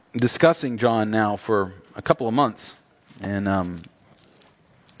discussing John now for a couple of months, and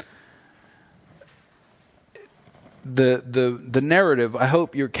the narrative. I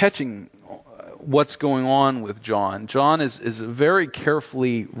hope you're catching what's going on with John. John is a very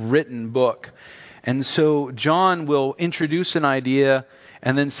carefully written book, and so John will introduce an idea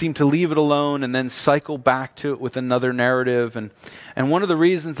and then seem to leave it alone and then cycle back to it with another narrative. And one of the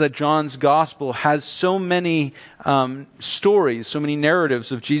reasons that John's gospel has so many stories, so many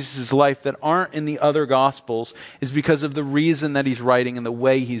narratives of Jesus' life that aren't in the other gospels is because of the reason that he's writing and the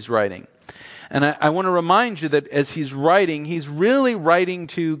way he's writing. And I want to remind you that as he's writing, he's really writing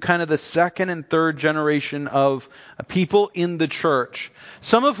to kind of the second and third generation of people in the church.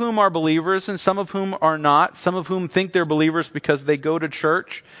 Some of whom are believers and some of whom are not. Some of whom think they're believers because they go to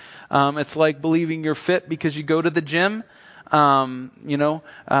church. It's like believing you're fit because you go to the gym. The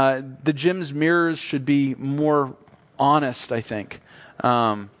gym's mirrors should be more honest, I think.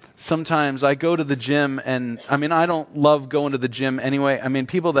 Sometimes I go to the gym and, I don't love going to the gym anyway.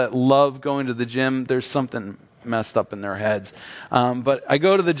 People that love going to the gym, there's something messed up in their heads. But I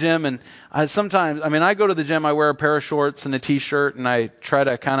go to the gym and I go to the gym, I wear a pair of shorts and a t-shirt and I try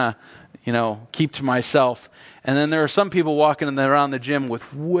to kind of, keep to myself. And then there are some people walking around the gym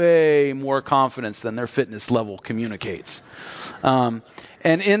with way more confidence than their fitness level communicates.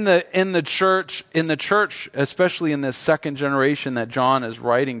 And in the church, especially in this second generation that John is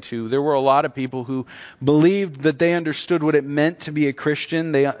writing to, there were a lot of people who believed that they understood what it meant to be a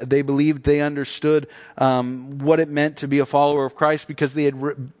Christian. They believed they understood what it meant to be a follower of Christ because they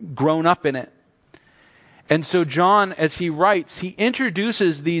had grown up in it. And so John, as he writes, he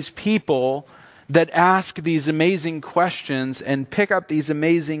introduces these people that ask these amazing questions and pick up these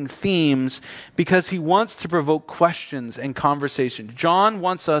amazing themes because he wants to provoke questions and conversation. John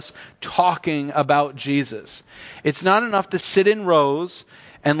wants us talking about Jesus. It's not enough to sit in rows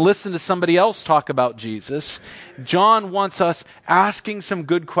and listen to somebody else talk about Jesus. John wants us asking some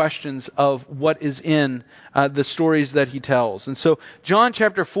good questions of what is in the stories that he tells. And so John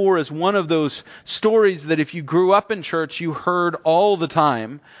chapter 4 is one of those stories that if you grew up in church, you heard all the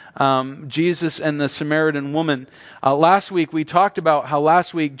time. Jesus and the Samaritan woman. Last week we talked about how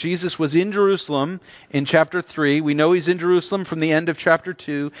last week Jesus was in Jerusalem in chapter 3. We know he's in Jerusalem from the end of chapter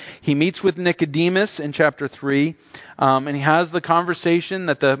 2. He meets with Nicodemus in chapter 3. And he has the conversation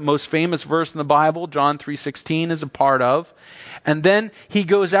that the most famous verse in the Bible, John 3:16, is a part of. And then he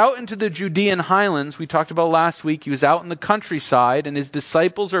goes out into the Judean highlands. We talked about last week. He was out in the countryside and his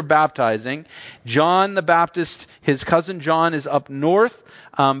disciples are baptizing. John the Baptist, his cousin John, is up north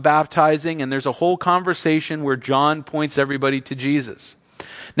baptizing. And there's a whole conversation where John points everybody to Jesus.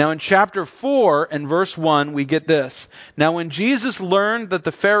 Now in chapter 4 and verse 1, we get this. Now when Jesus learned that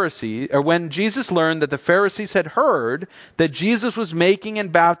the Pharisees had heard that Jesus was making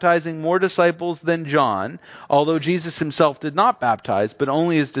and baptizing more disciples than John, although Jesus himself did not baptize, but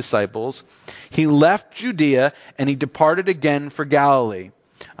only his disciples, he left Judea and he departed again for Galilee.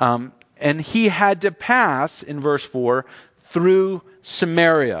 And he had to pass, in verse 4, through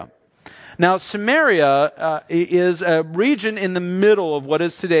Samaria. Now, Samaria is a region in the middle of what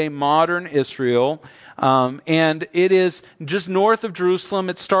is today modern Israel, and it is just north of Jerusalem.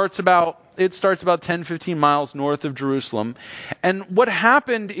 It starts about 10, 15 miles north of Jerusalem. And what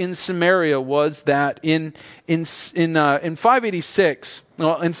happened in Samaria was that in 586,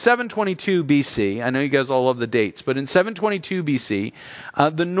 well, in 722 BC, I know you guys all love the dates, but in 722 BC,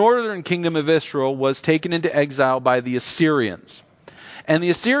 the northern kingdom of Israel was taken into exile by the Assyrians. And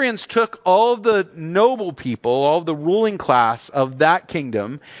the Assyrians took all of the noble people, all of the ruling class of that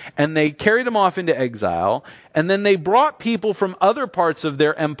kingdom, and they carried them off into exile. And then they brought people from other parts of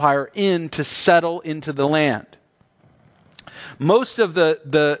their empire in to settle into the land. Most of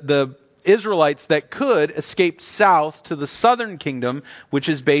the Israelites that could escaped south to the southern kingdom, which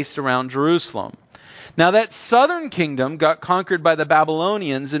is based around Jerusalem. Now that southern kingdom got conquered by the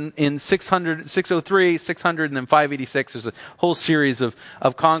Babylonians in 603, 600, and then 586. There's a whole series of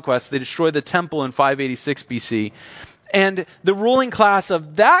conquests. They destroyed the temple in 586 BC. And the ruling class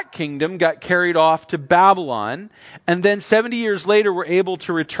of that kingdom got carried off to Babylon. And then 70 years later were able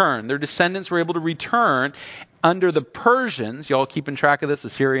to return. Their descendants were able to return under the Persians. Y'all keeping track of this?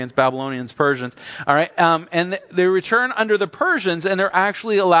 Assyrians, Babylonians, Persians. All right. And they return under the Persians, and they're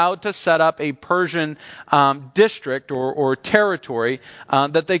actually allowed to set up a Persian district or territory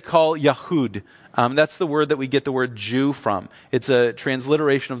that they call Yahud. That's the word that we get the word Jew from. It's a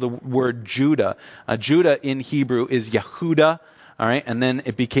transliteration of the word Judah. Judah in Hebrew is Yehuda. all right, and then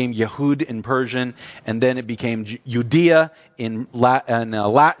it became Yehud in Persian, and then it became Judea in Latin,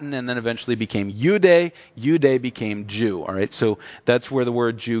 and then eventually became Jude. Jude became Jew, all right. So that's where the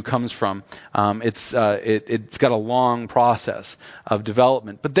word Jew comes from. It's got a long process of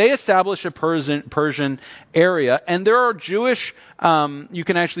development, but they establish a Persian area, and there are Jewish. You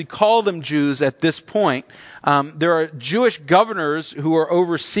can actually call them Jews at this point. There are Jewish governors who are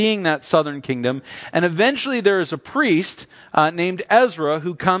overseeing that southern kingdom, and eventually there is a priest named Ezra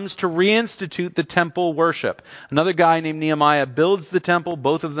who comes to reinstitute the temple worship. Another guy named Nehemiah builds the temple.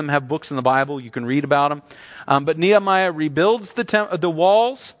 Both of them have books in the Bible. You can read about them. But Nehemiah rebuilds the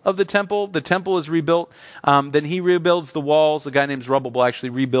walls of the temple. The temple is rebuilt. Then he rebuilds the walls. A guy named Zerubbabel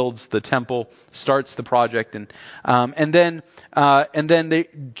actually rebuilds the temple, starts the project, and then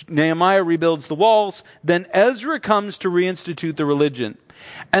Nehemiah rebuilds the walls. Then Ezra comes to reinstitute the religion.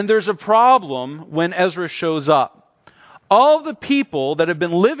 And there's a problem when Ezra shows up. All the people that have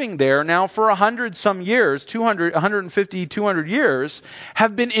been living there now for 100 some years, 150, 200 years,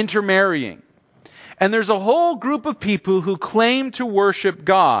 have been intermarrying. And there's a whole group of people who claim to worship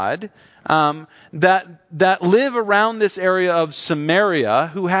God that live around this area of Samaria,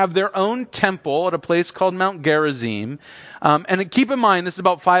 who have their own temple at a place called Mount Gerizim. And keep in mind, this is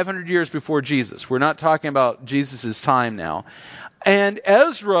about 500 years before Jesus. We're not talking about Jesus' time now. And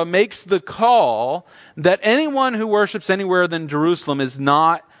Ezra makes the call that anyone who worships anywhere than Jerusalem is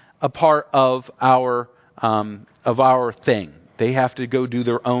not a part of our thing. They have to go do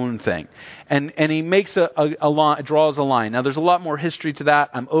their own thing. And he makes a line, draws a line. Now, there's a lot more history to that.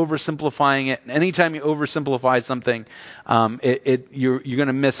 I'm oversimplifying it. And anytime you oversimplify something, you're going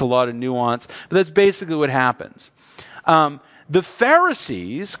to miss a lot of nuance. But that's basically what happens. The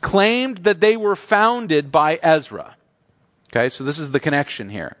Pharisees claimed that they were founded by Ezra. Okay, so this is the connection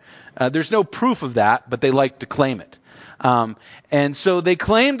here. There's no proof of that, but they like to claim it. And so they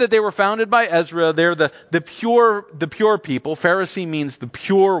claimed that they were founded by Ezra. They're the pure people. Pharisee means the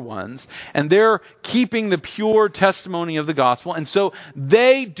pure ones, and they're keeping the pure testimony of the gospel. And so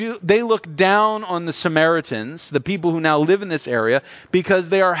they look down on the Samaritans, the people who now live in this area, because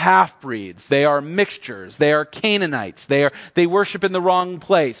they are half-breeds, they are mixtures, they are Canaanites, they worship in the wrong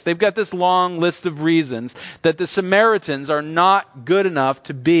place. They've got this long list of reasons that the Samaritans are not good enough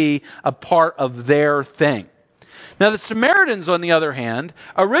to be a part of their thing. Now, the Samaritans, on the other hand,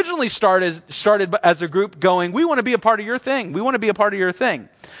 originally started as a group going, we want to be a part of your thing. We want to be a part of your thing.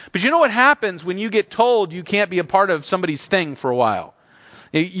 But you know what happens when you get told you can't be a part of somebody's thing for a while?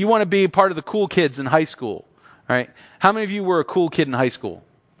 You want to be a part of the cool kids in high school. All right. How many of you were a cool kid in high school?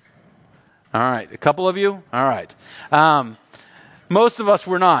 All right. A couple of you? All right. Most of us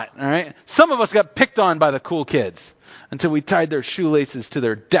were not. All right. Some of us got picked on by the cool kids until we tied their shoelaces to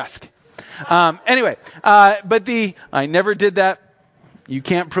their desk. Anyway, but I never did that. You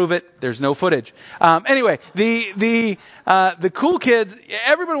can't prove it. There's no footage. Anyway, the cool kids,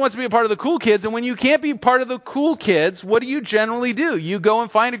 everybody wants to be a part of the cool kids. And when you can't be part of the cool kids, what do you generally do? You go and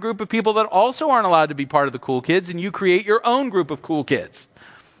find a group of people that also aren't allowed to be part of the cool kids, and you create your own group of cool kids.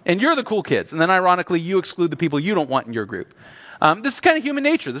 And you're the cool kids. And then ironically, you exclude the people you don't want in your group. This is kind of human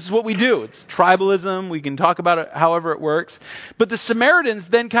nature. This is what we do. It's tribalism. We can talk about it however it works. But the Samaritans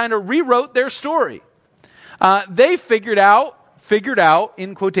then kind of rewrote their story. They figured out,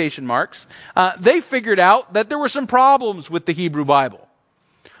 in quotation marks, they figured out that there were some problems with the Hebrew Bible.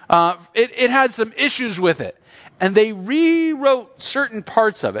 It had some issues with it. And they rewrote certain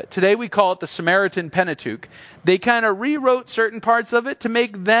parts of it. Today we call it the Samaritan Pentateuch. They kind of rewrote certain parts of it to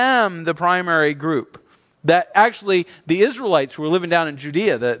make them the primary group. That actually the Israelites who were living down in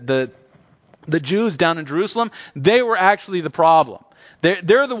Judea, the Jews down in Jerusalem, they were actually the problem.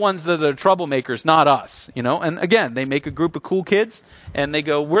 They're the ones that are the troublemakers, not us, you know. And again, they make a group of cool kids, and they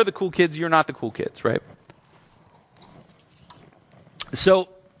go, "We're the cool kids. You're not the cool kids," right? So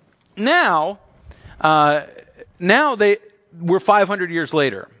now we're 500 years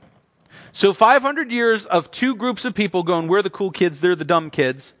later. So 500 years of two groups of people going, "We're the cool kids. They're the dumb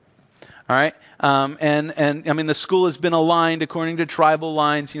kids." All right. And I mean, the school has been aligned according to tribal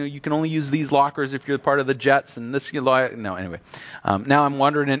lines. You know, you can only use these lockers if you're part of the Jets, and this. No, anyway. Now I'm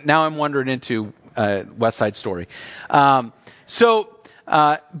wandering into West Side Story. But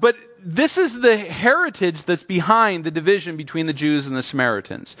this is the heritage that's behind the division between the Jews and the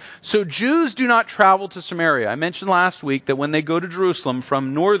Samaritans. So Jews do not travel to Samaria. I mentioned last week that when they go to Jerusalem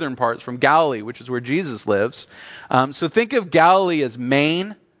from northern parts, from Galilee, which is where Jesus lives. So think of Galilee as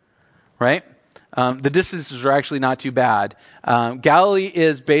Maine. Right? The distances are actually not too bad. Galilee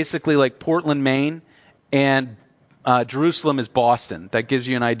is basically like Portland, Maine, and Jerusalem is Boston. That gives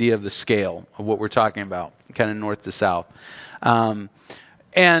you an idea of the scale of what we're talking about. kind of north to south.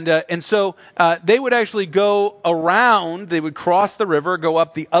 And so they would actually go around, they would cross the river, go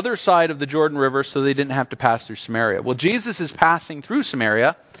up the other side of the Jordan River so they didn't have to pass through Samaria. Well, Jesus is passing through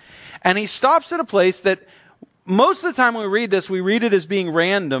Samaria, and he stops at a place that most of the time when we read this, we read it as being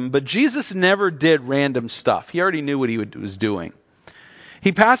random, but Jesus never did random stuff. He already knew what he was doing.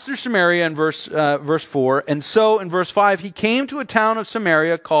 He passed through Samaria in verse 4, and so in verse 5, he came to a town of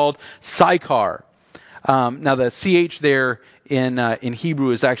Samaria called Sychar. Now the CH there in Hebrew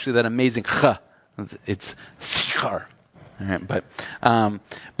is actually that amazing ch. It's Sychar. All right,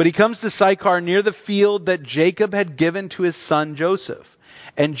 but he comes to Sychar near the field that Jacob had given to his son Joseph.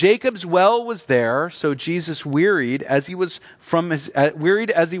 And Jacob's well was there, so Jesus, wearied as he was from his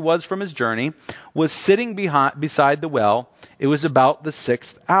journey, was sitting beside the well. It was about the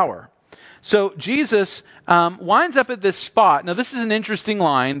 6th hour. So Jesus winds up at this spot. Now, this is an interesting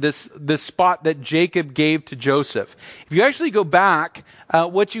line, this spot that Jacob gave to Joseph. If you actually go back,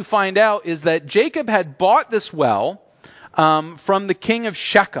 what you find out is that Jacob had bought this well from the king of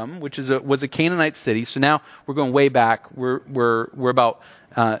Shechem, which was a Canaanite city. So now we're going way back. We're about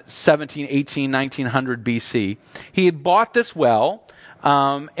 17, 18, 1900 BC. He had bought this well,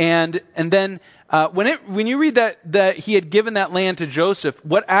 and then when you read that he had given that land to Joseph,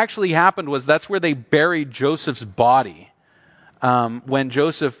 what actually happened was that's where they buried Joseph's body. When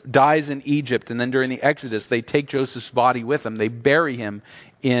Joseph dies in Egypt, and then during the Exodus, they take Joseph's body with them. They bury him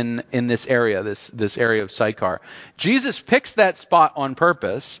in this area, this area of Sychar. Jesus picks that spot on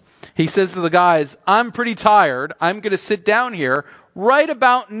purpose. He says to the guys, I'm pretty tired. I'm going to sit down here right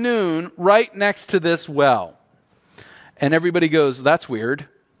about noon, right next to this well. And everybody goes, that's weird.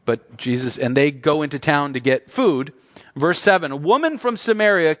 But Jesus, and they go into town to get food. Verse 7, a woman from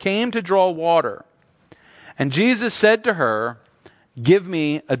Samaria came to draw water. And Jesus said to her, give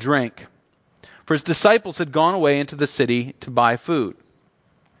me a drink. For his disciples had gone away into the city to buy food.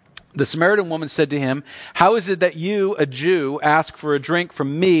 The Samaritan woman said to him, how is it that you, a Jew, ask for a drink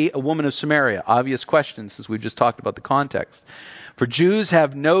from me, a woman of Samaria? Obvious question, since we've just talked about the context. For Jews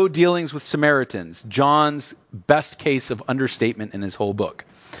have no dealings with Samaritans. John's best case of understatement in his whole book.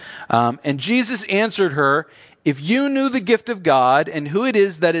 And Jesus answered her, if you knew the gift of God and who it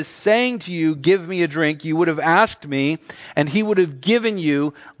is that is saying to you, give me a drink, you would have asked me, and he would have given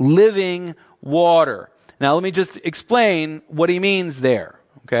you living water. Now let me just explain what he means there.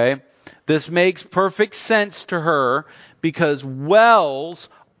 Okay? This makes perfect sense to her because wells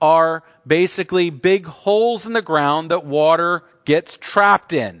are basically big holes in the ground that water gets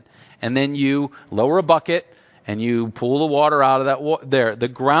trapped in. And then you lower a bucket and you pull the water out of that the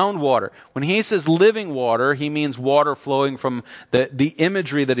groundwater. When he says living water, he means water flowing from the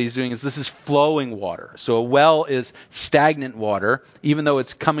imagery that he's doing is this is flowing water. So a well is stagnant water, even though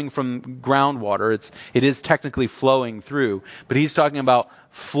it's coming from groundwater. It is technically flowing through. But he's talking about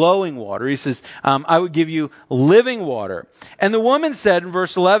flowing water. He says, I would give you living water. And the woman said in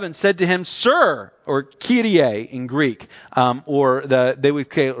verse 11, said to him, Sir, or Kyrie in Greek, or they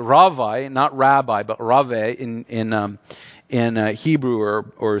would say Ravai, not rabbi, but Rave in Hebrew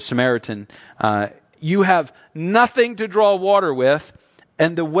or Samaritan. You have nothing to draw water with,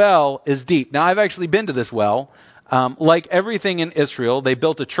 and the well is deep. Now, I've actually been to this well. Like everything in Israel, they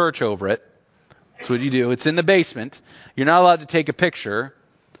built a church over it. That's what you do. It's in the basement. You're not allowed to take a picture.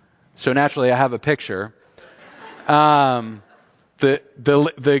 So naturally, I have a picture. The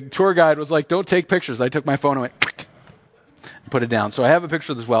tour guide was like, don't take pictures. I took my phone and went, put it down. So I have a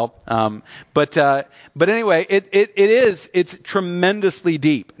picture of this well. But anyway, it's tremendously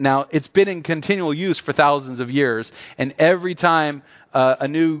deep. Now, it's been in continual use for thousands of years. And every time a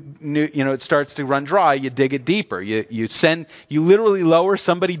new, it starts to run dry, you dig it deeper. You literally lower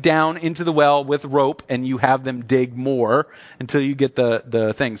somebody down into the well with rope and you have them dig more until you get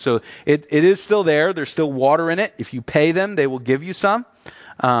the thing. So it is still there. There's still water in it. If you pay them, they will give you some.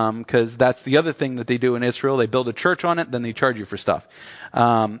 Because that's the other thing that they do in Israel. They build a church on it, then they charge you for stuff.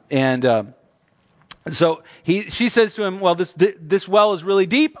 So she says to him, well, this well is really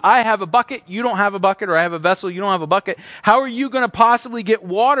deep. I have a bucket. You don't have a bucket. Or I have a vessel. You don't have a bucket. How are you going to possibly get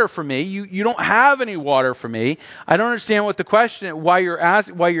water for me? You don't have any water for me. I don't understand what the question, why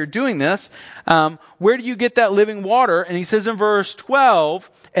you're doing this. Where do you get that living water? And he says in verse 12,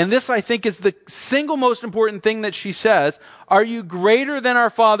 and this I think is the single most important thing that she says, are you greater than our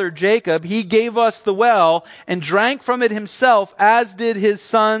father Jacob? He gave us the well and drank from it himself, as did his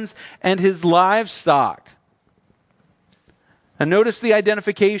sons and his livestock. And notice the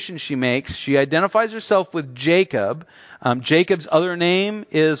identification she makes. She identifies herself with Jacob. Jacob's other name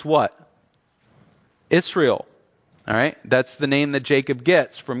is what? Israel. All right, that's the name that Jacob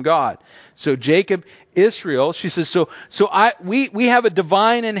gets from God. So Jacob, Israel, she says, we have a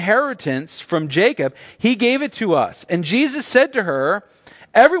divine inheritance from Jacob. He gave it to us. And Jesus said to her,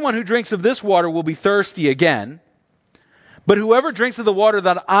 everyone who drinks of this water will be thirsty again. But whoever drinks of the water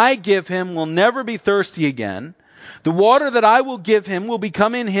that I give him will never be thirsty again. The water that I will give him will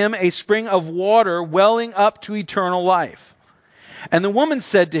become in him a spring of water welling up to eternal life. And the woman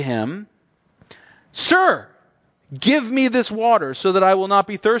said to him, Sir, give me this water so that I will not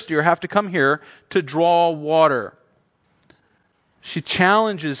be thirsty or have to come here to draw water. She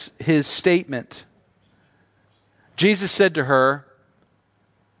challenges his statement. Jesus said to her,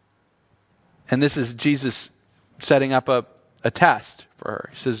 and this is Jesus setting up a test for her.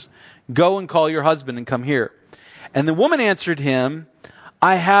 He says, go and call your husband and come here. And the woman answered him,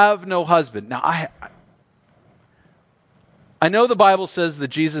 I have no husband. Now, I know the Bible says that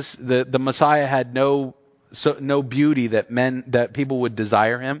Jesus, the Messiah, had no beauty that people would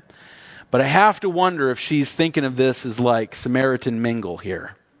desire him. But I have to wonder if she's thinking of this as like Samaritan mingle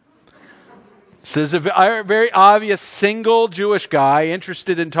here. So there's a very obvious single Jewish guy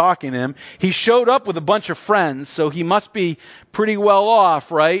interested in talking to him. He showed up with a bunch of friends, so he must be pretty well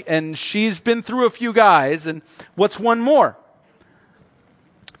off, right? And she's been through a few guys, and what's one more?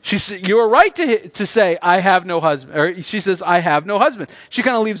 She said, you are right to say, I have no husband. Or she says, I have no husband. She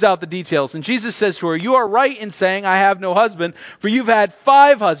kind of leaves out the details. And Jesus says to her, you are right in saying, I have no husband, for you've had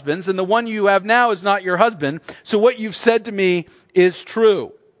 5 husbands, and the one you have now is not your husband. So what you've said to me is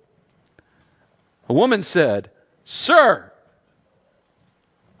true. The woman said, Sir,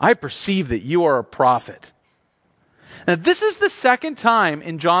 I perceive that you are a prophet. Now, this is the second time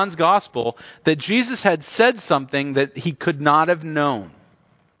in John's gospel that Jesus had said something that he could not have known.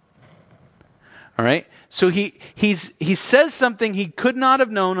 All right? So he says something he could not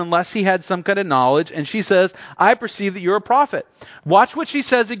have known unless he had some kind of knowledge. And she says, I perceive that you're a prophet. Watch what she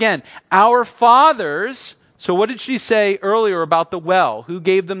says again. Our fathers. So what did she say earlier about the well? Who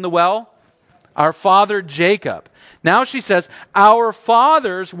gave them the well? Our father Jacob. Now she says, our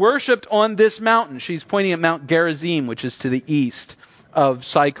fathers worshipped on this mountain. She's pointing at Mount Gerizim, which is to the east of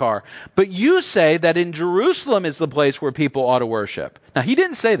Sychar. But you say that in Jerusalem is the place where people ought to worship. Now he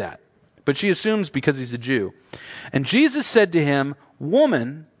didn't say that, but she assumes because he's a Jew. And Jesus said to him,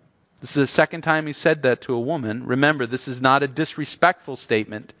 Woman, this is the second time he said that to a woman. Remember, this is not a disrespectful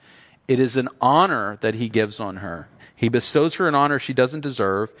statement. It is an honor that he gives on her. He bestows her an honor she doesn't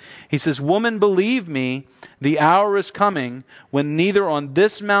deserve. He says, Woman, believe me, the hour is coming when neither on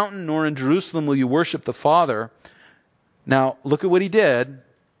this mountain nor in Jerusalem will you worship the Father. Now, look at what he did.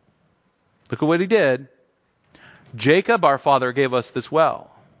 Look at what he did. Jacob, our father, gave us this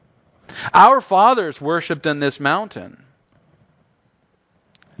well. Our fathers worshipped on this mountain.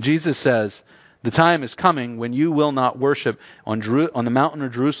 Jesus says, the time is coming when you will not worship on the mountain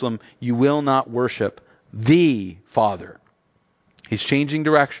of Jerusalem. You will not worship the Father. He's changing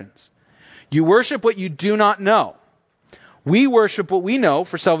directions. You worship what you do not know. We worship what we know,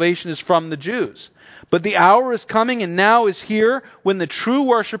 for salvation is from the Jews. But the hour is coming and now is here when the true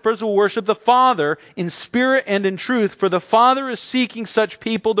worshipers will worship the Father in spirit and in truth, for the Father is seeking such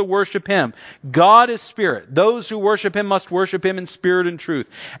people to worship Him. God is spirit. Those who worship Him must worship Him in spirit and truth.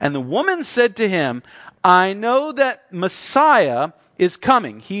 And the woman said to him, I know that Messiah is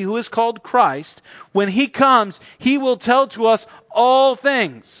coming, He who is called Christ. When He comes, He will tell to us all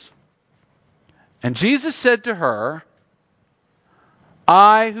things. And Jesus said to her,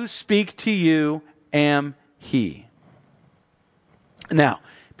 I who speak to you am He. Now,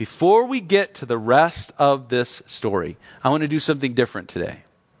 before we get to the rest of this story, I want to do something different today.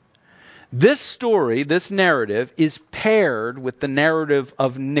 This story, this narrative, is paired with the narrative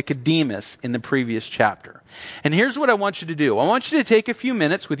of Nicodemus in the previous chapter. And here's what I want you to do. I want you to take a few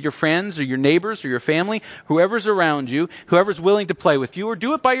minutes with your friends or your neighbors or your family, whoever's around you, whoever's willing to play with you, or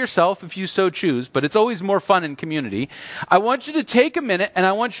do it by yourself if you so choose, but it's always more fun in community. I want you to take a minute and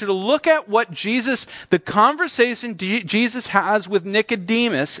I want you to look at what the conversation Jesus has with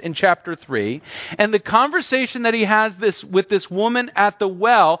Nicodemus in chapter 3, and the conversation that he has with this woman at the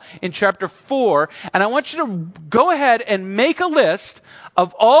well in chapter 4, and I want you to go ahead and make a list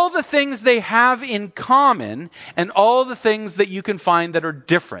of all the things they have in common and all the things that you can find that are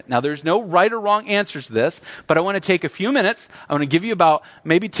different. Now, there's no right or wrong answers to this, but I want to take a few minutes. I want to give you about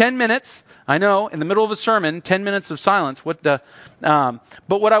maybe 10 minutes. I know, in the middle of a sermon, 10 minutes of silence. But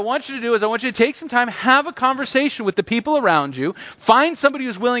what I want you to do is I want you to take some time, have a conversation with the people around you, find somebody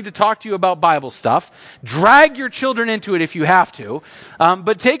who's willing to talk to you about Bible stuff, drag your children into it if you have to,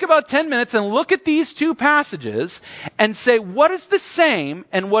 but take about 10 minutes and look at these two passages and say, what is the same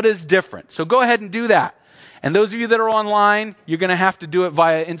and what is different? So go ahead and do that. And those of you that are online, you're going to have to do it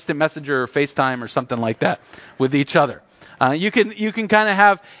via instant messenger or FaceTime or something like that with each other. You can kind of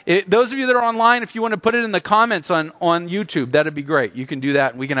have it, those of you that are online, if you want to put it in the comments on YouTube, that'd be great. You can do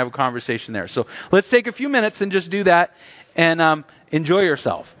that and we can have a conversation there. So let's take a few minutes and just do that and enjoy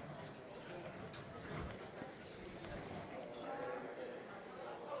yourself.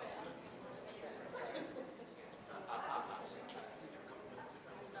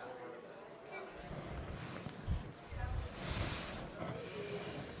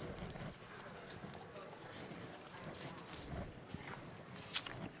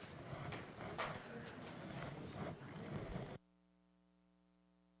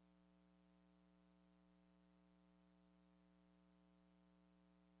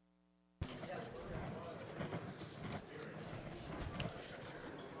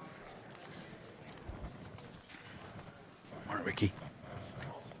 Morning, Ricky.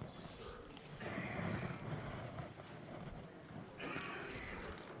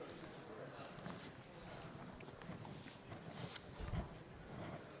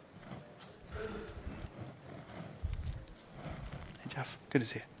 Hey, Jeff. Good to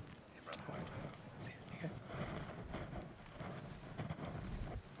see you.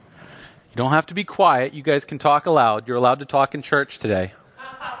 You don't have to be quiet. You guys can talk aloud. You're allowed to talk in church today.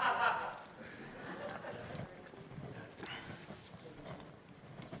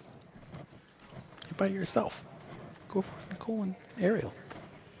 Sit by yourself. Go for Nicole and Ariel.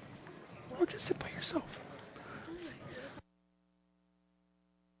 Or just sit by yourself.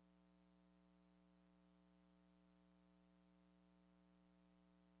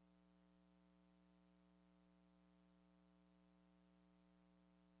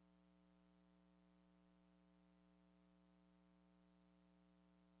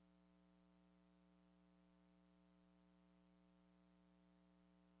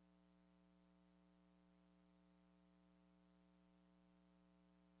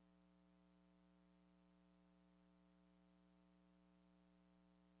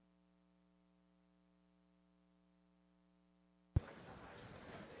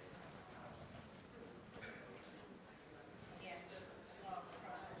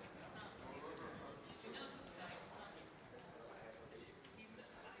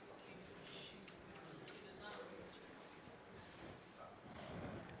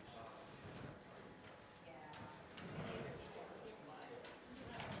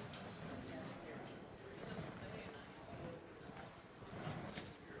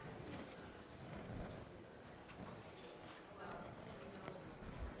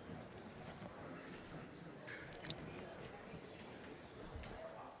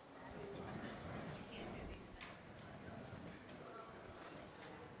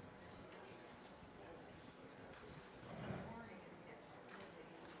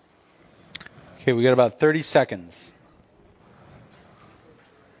 Okay, we got about 30 seconds.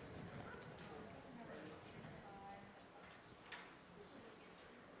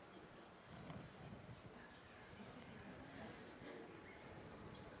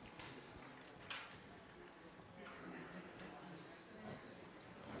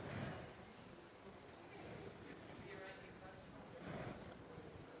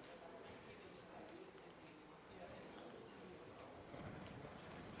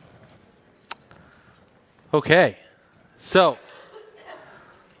 Okay, so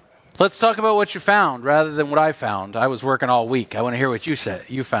let's talk about what you found rather than what I found. I was working all week. I want to hear what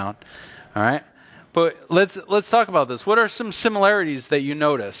you found. All right, but let's talk about this. What are some similarities that you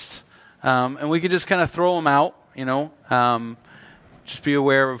noticed? And we could just kind of throw them out. Just be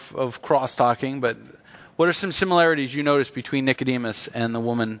aware of cross-talking. But what are some similarities you noticed between Nicodemus and the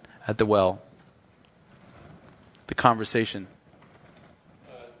woman at the well? The conversation.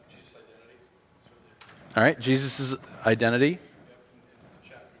 Jesus' identity. All right, Jesus' identity. In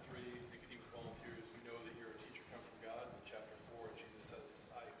chapter 3, Nicodemus volunteers, we know that you're a teacher come from God. In chapter 4, Jesus says,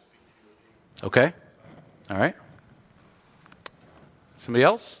 I speak to you of me. Okay. All right. Somebody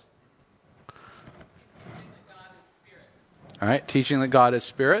else? All right, teaching that God is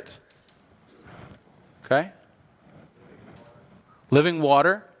spirit. Okay. Living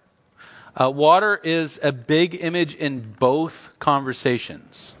water. Water is a big image in both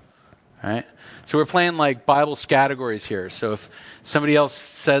conversations. All right. So we're playing like Bible categories here. So if somebody else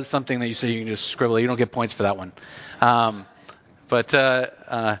says something that you say, you can just scribble it. You don't get points for that one. But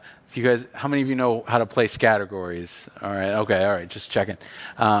if you guys, how many of you know how to play categories? All right. Okay. All right. Just checking.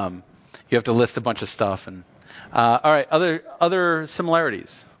 You have to list a bunch of stuff and. All right. Other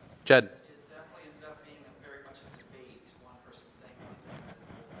similarities. Jed.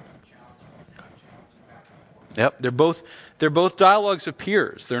 Yep, they're both dialogues of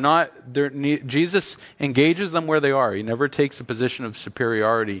peers. Jesus engages them where they are. He never takes a position of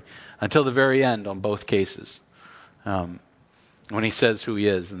superiority until the very end on both cases. When he says who he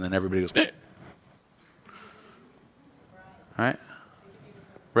is, and then everybody goes, eh. All right,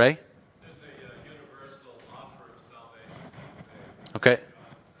 Ray? There's a universal offer of salvation. Okay.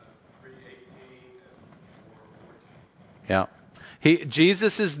 3:18 and 4:14. Yeah.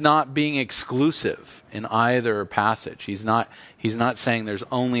 Jesus is not being exclusive in either passage. He's not saying there's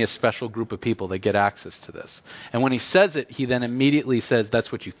only a special group of people that get access to this. And when he says it, he then immediately says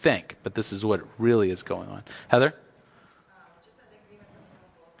that's what you think, but this is what really is going on. Heather? Just I think Nicodemus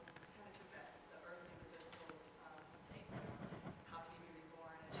example kind of took that the earthly, the physical thing. How can you be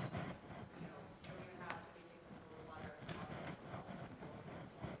reborn? And join your house, everything's with a little water.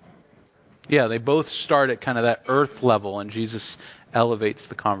 Yeah, they both start at kind of that earth level, and Jesus elevates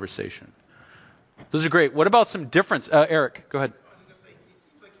the conversation. Those are great. What about some difference? Eric, go ahead. I was going to say, it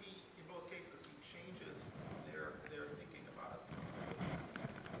seems like in both cases, he changes their thinking about us.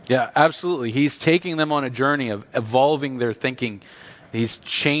 Yeah, absolutely. He's taking them on a journey of evolving their thinking. He's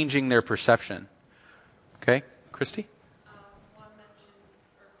changing their perception. Okay, Christy? One mentions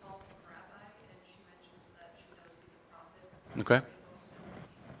or calls him rabbi, and she mentions that she knows he's a prophet. Okay.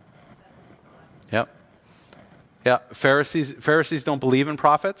 Yep. Yeah, Pharisees don't believe in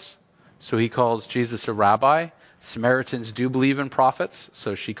prophets, so he calls Jesus a rabbi. Samaritans do believe in prophets,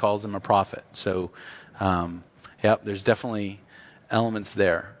 so she calls him a prophet. So, there's definitely elements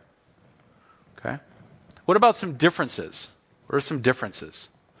there. Okay. What about some differences? What are some differences?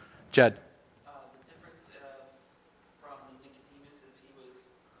 Jed? The difference from Nicodemus is he was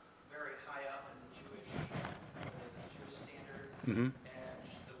very high up in the Jewish standards, Mm-hmm. and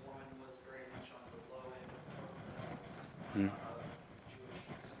the woman was very much on the low end of Jewish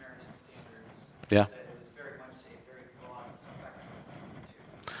Samaritan standards. Yeah. That it was very much a very broad spectrum between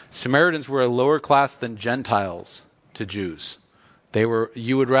the two. Samaritans were a lower class than Gentiles to Jews.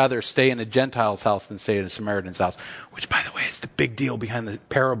 You would rather stay in a Gentile's house than stay in a Samaritan's house, which, by the way, is the big deal behind the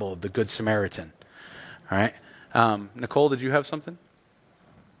parable of the Good Samaritan. All right. Nicole, did you have something?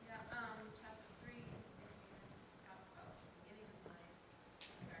 Yeah, chapter 3, Nicodemus talks about beginning of life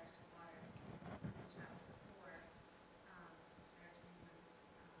in regards to water. In chapter 4, the Samaritan woman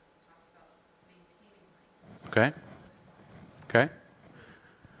talks about maintaining life. Okay. Okay.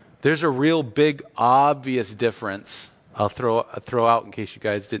 There's a real big, obvious difference I'll throw out in case you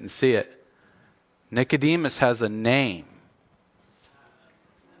guys didn't see it. Nicodemus has a name.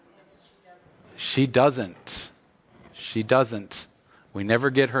 She doesn't. She doesn't. We never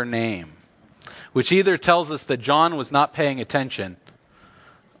get her name. Which either tells us that John was not paying attention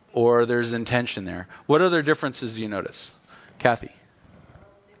or there's intention there. What other differences do you notice? Kathy?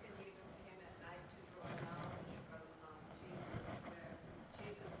 Nicodemus came at night to draw knowledge from Jesus, where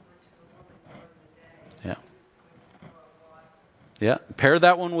Jesus went to the woman during the day. Yeah. Jesus went to draw water. Yeah. Pair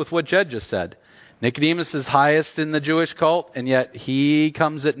that one with what Jed just said. Nicodemus is highest in the Jewish cult, and yet he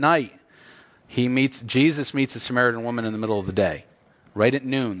comes at night. Jesus meets a Samaritan woman in the middle of the day, right at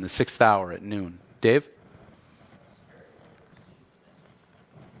noon, the 6th hour at noon. Dave?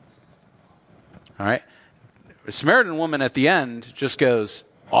 All right. A Samaritan woman at the end just goes,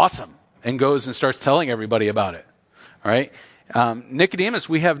 awesome, and goes and starts telling everybody about it. All right. Nicodemus,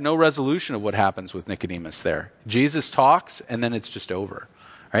 we have no resolution of what happens with Nicodemus there. Jesus talks, and then it's just over.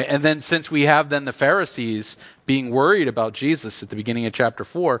 Right? And then since we have then the Pharisees being worried about Jesus at the beginning of chapter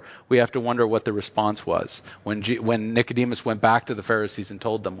 4, we have to wonder what the response was when Nicodemus went back to the Pharisees and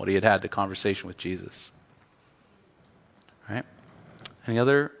told them what he had had the conversation with Jesus. Right? Any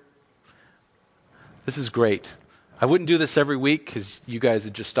other? This is great. I wouldn't do this every week because you guys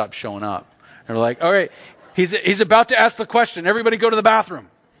had just stopped showing up. And we're like, all right, he's about to ask the question. Everybody go to the bathroom.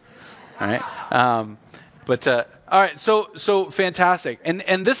 All right. All right, so fantastic,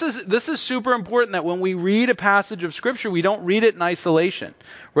 and this is super important that when we read a passage of Scripture, we don't read it in isolation,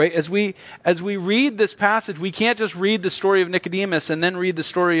 right? As we read this passage, we can't just read the story of Nicodemus and then read the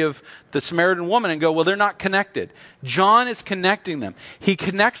story of the Samaritan woman and go, well, they're not connected. John is connecting them. He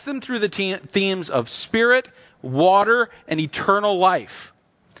connects them through the themes of spirit, water, and eternal life.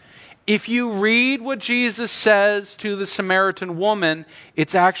 If you read what Jesus says to the Samaritan woman,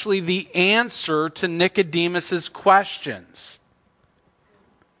 it's actually the answer to Nicodemus's questions.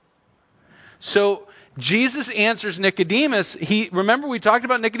 So Jesus answers Nicodemus. Remember we talked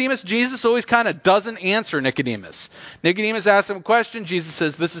about Nicodemus? Jesus always kind of doesn't answer Nicodemus. Nicodemus asks him a question. Jesus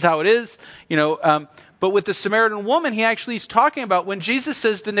says, this is how it is. But with the Samaritan woman, he actually is talking about when Jesus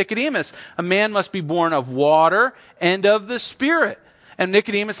says to Nicodemus, a man must be born of water and of the Spirit. And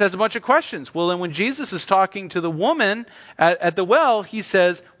Nicodemus has a bunch of questions. Well, and when Jesus is talking to the woman at the well, he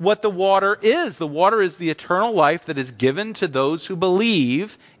says what the water is. The water is the eternal life that is given to those who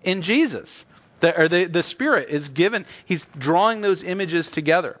believe in Jesus. The Spirit is given. He's drawing those images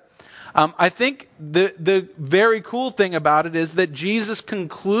together. I think the very cool thing about it is that Jesus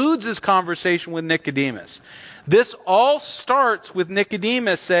concludes his conversation with Nicodemus. This all starts with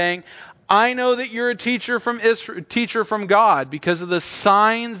Nicodemus saying, I know that you're a teacher from God because of the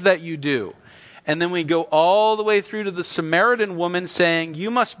signs that you do. And then we go all the way through to the Samaritan woman saying, you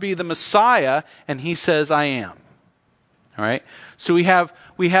must be the Messiah. And he says, I am. All right. So we have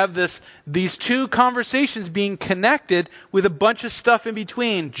these two conversations being connected with a bunch of stuff in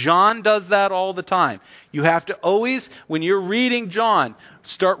between. John does that all the time. You have to always, when you're reading John,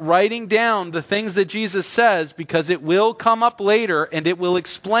 start writing down the things that Jesus says, because it will come up later and it will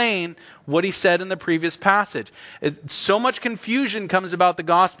explain what he said in the previous passage. So much confusion comes about the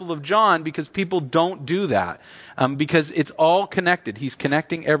Gospel of John because people don't do that, because it's all connected. He's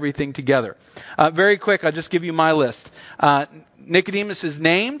connecting everything together. Very quick, I'll just give you my list. Nicodemus is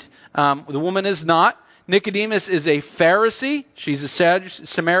named. The woman is not. Nicodemus is a Pharisee. She's a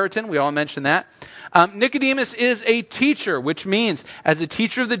Samaritan. We all mentioned that. Nicodemus is a teacher, which means as a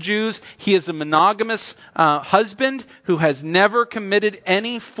teacher of the Jews, he is a monogamous husband who has never committed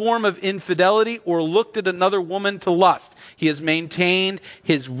any form of infidelity or looked at another woman to lust. He has maintained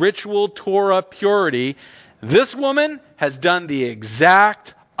his ritual Torah purity. This woman has done the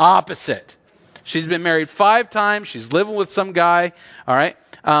exact opposite. She's been married 5 times. She's living with some guy. All right.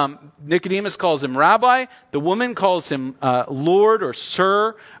 Nicodemus calls him rabbi. The woman calls him Lord or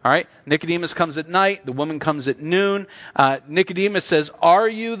Sir. All right. Nicodemus comes at night. The woman comes at noon. Nicodemus says, "Are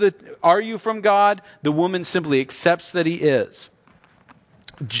you from God?" The woman simply accepts that he is.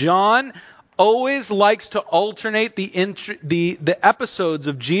 John always likes to alternate the episodes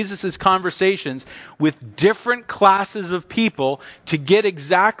of Jesus' conversations with different classes of people to get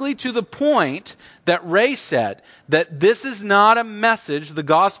exactly to the point that Ray said, that this is not a message, the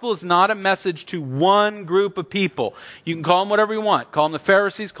gospel is not a message to one group of people. You can call them whatever you want. Call them the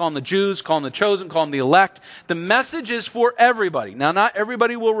Pharisees, call them the Jews, call them the chosen, call them the elect. The message is for everybody. Now, not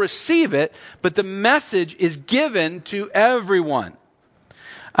everybody will receive it, but the message is given to everyone.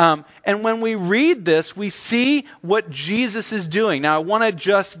 And when we read this, we see what Jesus is doing. Now, I want to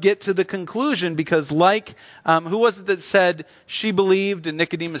just get to the conclusion because who was it that said she believed and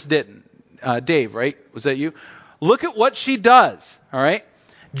Nicodemus didn't? Dave, right? Was that you? Look at what she does, all right?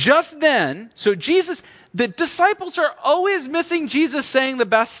 Just then, so the disciples are always missing Jesus saying the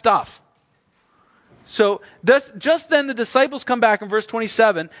best stuff. So just then the disciples come back in verse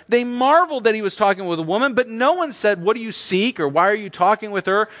 27. They marveled that he was talking with a woman, but no one said, "What do you seek?" or "Why are you talking with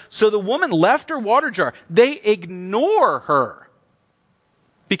her?" So the woman left her water jar. They ignore her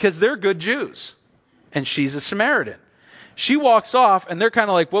because they're good Jews and she's a Samaritan. She walks off and they're kind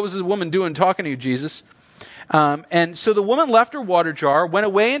of like, "What was this woman doing talking to you, Jesus?" And so the woman left her water jar, went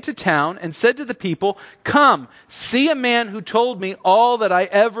away into town, and said to the people, "Come, see a man who told me all that I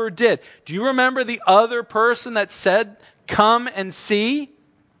ever did." Do you remember the other person that said, "Come and see"?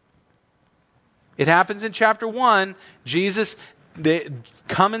 It happens in chapter 1.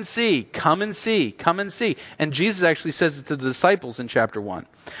 Come and see, come and see, come and see. And Jesus actually says it to the disciples in chapter 1.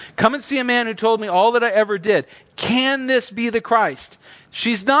 "Come and see a man who told me all that I ever did. Can this be the Christ?"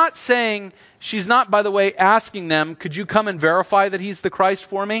 She's not, by the way, asking them, "Could you come and verify that he's the Christ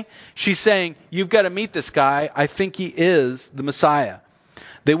for me?" She's saying, "You've got to meet this guy. I think he is the Messiah."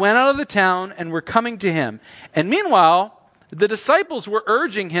 They went out of the town and were coming to him. And meanwhile, the disciples were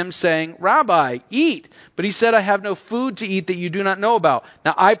urging him, saying, "Rabbi, eat." But he said, "I have no food to eat that you do not know about."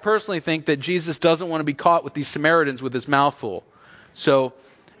 Now, I personally think that Jesus doesn't want to be caught with these Samaritans with his mouth full. So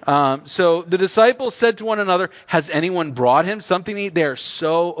the disciples said to one another, "Has anyone brought him something to eat?" They are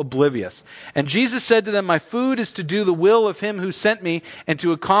so oblivious. And Jesus said to them, "My food is to do the will of him who sent me and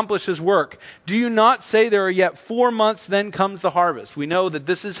to accomplish his work. Do you not say there are yet 4 months, then comes the harvest?" We know that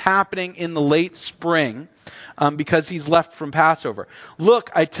this is happening in the late spring because he's left from Passover.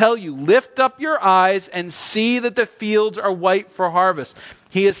 "Look, I tell you, lift up your eyes and see that the fields are white for harvest."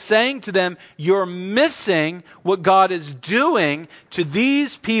 He is saying to them, you're missing what God is doing to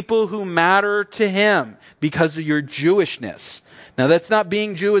these people who matter to him because of your Jewishness. Now, that's not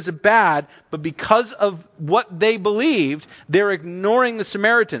being Jew as a bad, but because of what they believed, they're ignoring the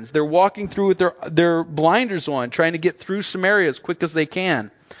Samaritans. They're walking through with their blinders on, trying to get through Samaria as quick as they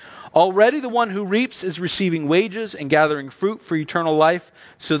can. "Already the one who reaps is receiving wages and gathering fruit for eternal life,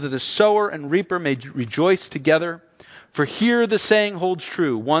 so that the sower and reaper may rejoice together. For here the saying holds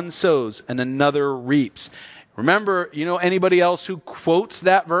true, one sows and another reaps." Remember, anybody else who quotes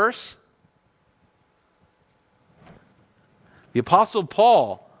that verse? The Apostle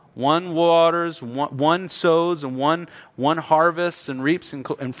Paul. One waters, one sows, and one harvests and reaps in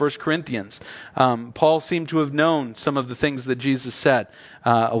 1 Corinthians. Paul seemed to have known some of the things that Jesus said,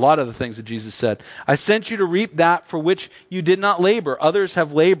 a lot of the things that Jesus said. I sent you to reap that for which you did not labor. Others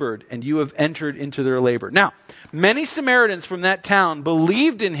have labored, and you have entered into their labor. Now, many Samaritans from that town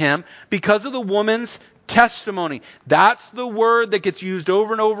believed in him because of the woman's testimony. That's the word that gets used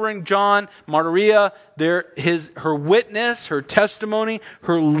over and over in John. Martyria, her witness, her testimony,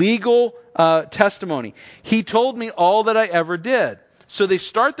 her legal testimony. He told me all that I ever did. So they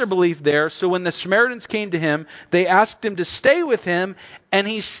start their belief there. So when the Samaritans came to him, they asked him to stay with him, and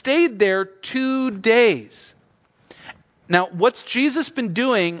he stayed there 2 days. Now, what's Jesus been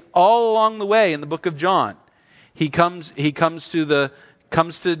doing all along the way in the book of John? He comes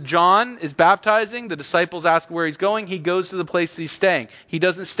to John, is baptizing. The disciples ask where he's going. He goes to the place he's staying. He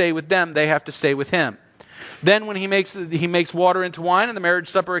doesn't stay with them. They have to stay with him. Then when he makes water into wine in the marriage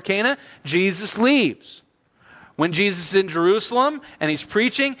supper at Cana, Jesus leaves. When Jesus is in Jerusalem and he's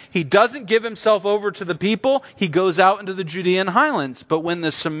preaching, he doesn't give himself over to the people. He goes out into the Judean highlands. But when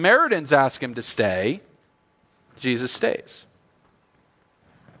the Samaritans ask him to stay, Jesus stays.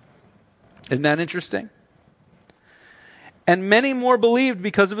 Isn't that interesting? And many more believed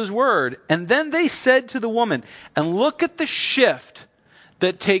because of his word. And then they said to the woman, and look at the shift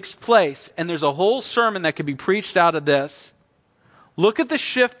that takes place. And there's a whole sermon that could be preached out of this. Look at the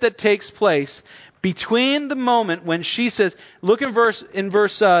shift that takes place between the moment when she says, look in verse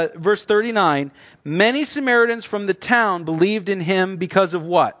 39, many Samaritans from the town believed in him because of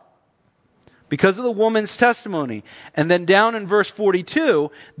what? Because of the woman's testimony. And then down in verse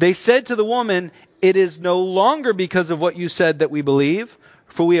 42, they said to the woman, it is no longer because of what you said that we believe,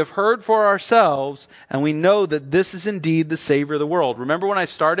 for we have heard for ourselves, and we know that this is indeed the Savior of the world. Remember when I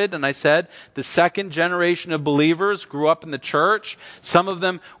started and I said the second generation of believers grew up in the church? Some of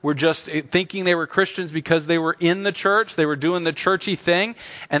them were just thinking they were Christians because they were in the church. They were doing the churchy thing.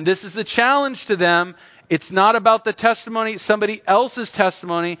 And this is a challenge to them. It's not about the testimony, somebody else's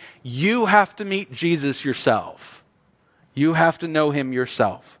testimony. You have to meet Jesus yourself. You have to know him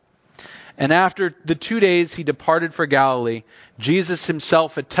yourself. And after the 2 days he departed for Galilee. Jesus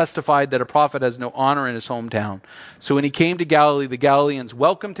himself had testified that a prophet has no honor in his hometown. So when he came to Galilee, the Galileans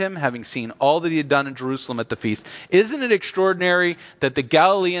welcomed him, having seen all that he had done in Jerusalem at the feast. Isn't it extraordinary that the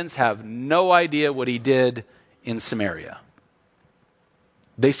Galileans have no idea what he did in Samaria?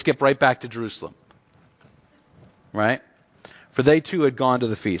 They skip right back to Jerusalem. Right? For they too had gone to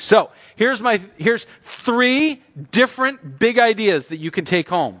the feast. So here's 3 different big ideas that you can take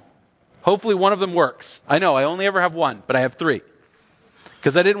home. Hopefully one of them works. I know, I only ever have one, but I have 3.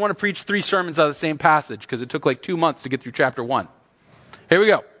 Because I didn't want to preach 3 sermons out of the same passage, because it took like 2 months to get through chapter 1. Here we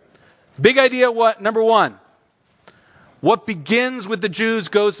go. Big idea, number 1. What begins with the Jews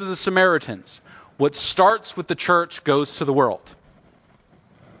goes to the Samaritans. What starts with the church goes to the world.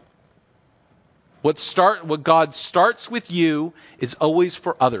 What God starts with you is always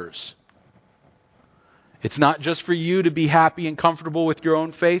for others. It's not just for you to be happy and comfortable with your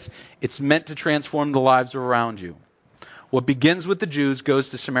own faith. It's meant to transform the lives around you. What begins with the Jews goes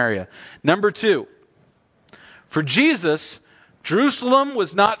to Samaria. Number 2, for Jesus, Jerusalem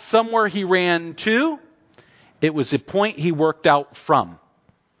was not somewhere he ran to. It was a point he worked out from.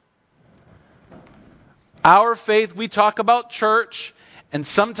 Our faith, we talk about church, and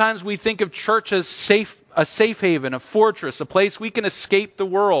sometimes we think of church as a safe haven, a fortress, a place we can escape the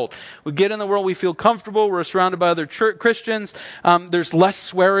world. We get in the world, we feel comfortable, we're surrounded by other Christians. There's less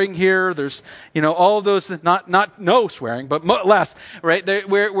swearing here. There's, all of those, not no swearing, but less, right?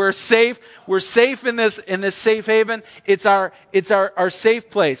 We're safe. We're safe in this safe haven. It's our safe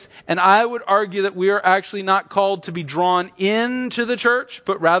place. And I would argue that we are actually not called to be drawn into the church,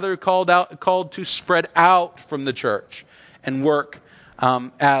 but rather called to spread out from the church and work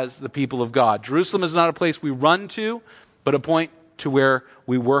as the people of God. Jerusalem is not a place we run to, but a point to where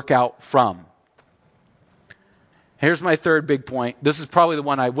we work out from. Here's my 3rd big point. This is probably the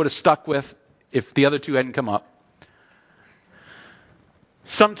one I would have stuck with if the other 2 hadn't come up.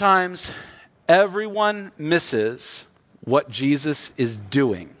 Sometimes everyone misses what Jesus is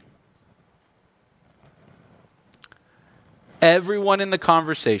doing. Everyone in the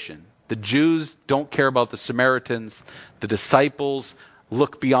conversation. The Jews don't care about the Samaritans. The disciples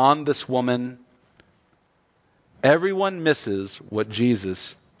look beyond this woman. Everyone misses what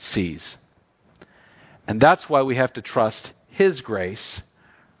Jesus sees. And that's why we have to trust his grace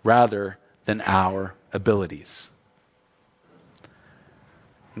rather than our abilities.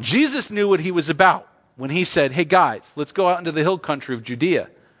 Jesus knew what he was about. when he said, hey guys, let's go out into the hill country of Judea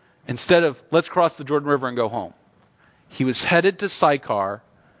instead of let's cross the Jordan River and go home. He was headed to Sychar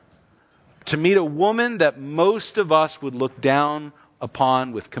to meet a woman that most of us would look down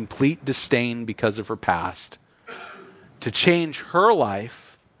upon with complete disdain because of her past, to change her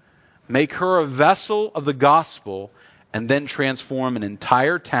life, make her a vessel of the gospel, and then transform an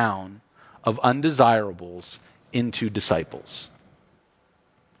entire town of undesirables into disciples.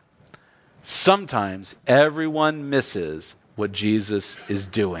 Sometimes everyone misses what Jesus is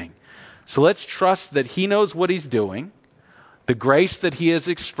doing. So let's trust that he knows what he's doing, the grace that he has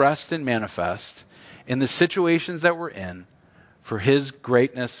expressed and manifest in the situations that we're in for his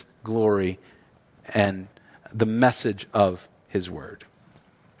greatness, glory, and the message of his word.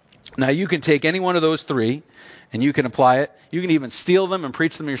 Now you can take any one of those three and you can apply it. You can even steal them and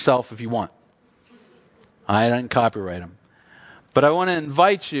preach them yourself if you want. I didn't copyright them. But I want to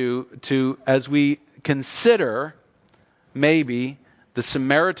invite you to, as we consider maybe the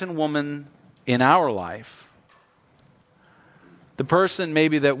Samaritan woman in our life, the person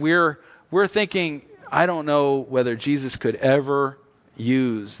maybe that we're thinking, I don't know whether Jesus could ever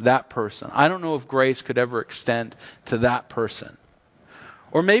use that person. I don't know if grace could ever extend to that person.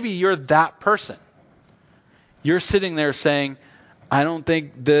 Or maybe you're that person. You're sitting there saying, I don't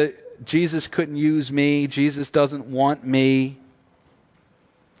think that Jesus couldn't use me. Jesus doesn't want me.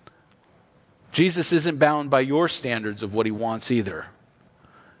 Jesus isn't bound by your standards of what he wants either.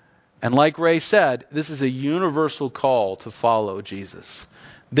 And like Ray said, this is a universal call to follow Jesus.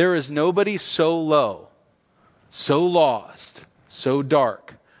 There is nobody so low, so lost, so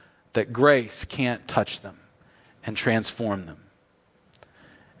dark that grace can't touch them and transform them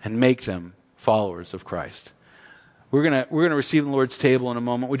and make them followers of Christ. We're gonna receive the Lord's table in a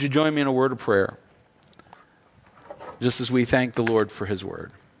moment. Would you join me in a word of prayer? Just as we thank the Lord for his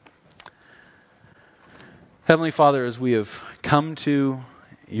word. Heavenly Father, as we have come to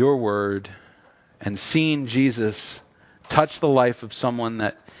your word and seen Jesus touch the life of someone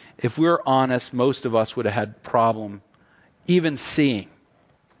that, if we're honest, most of us would have had problem even seeing.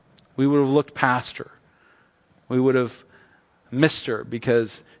 We would have looked past her. We would have missed her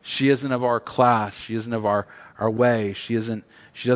because she isn't of our class. She isn't of our way. She doesn't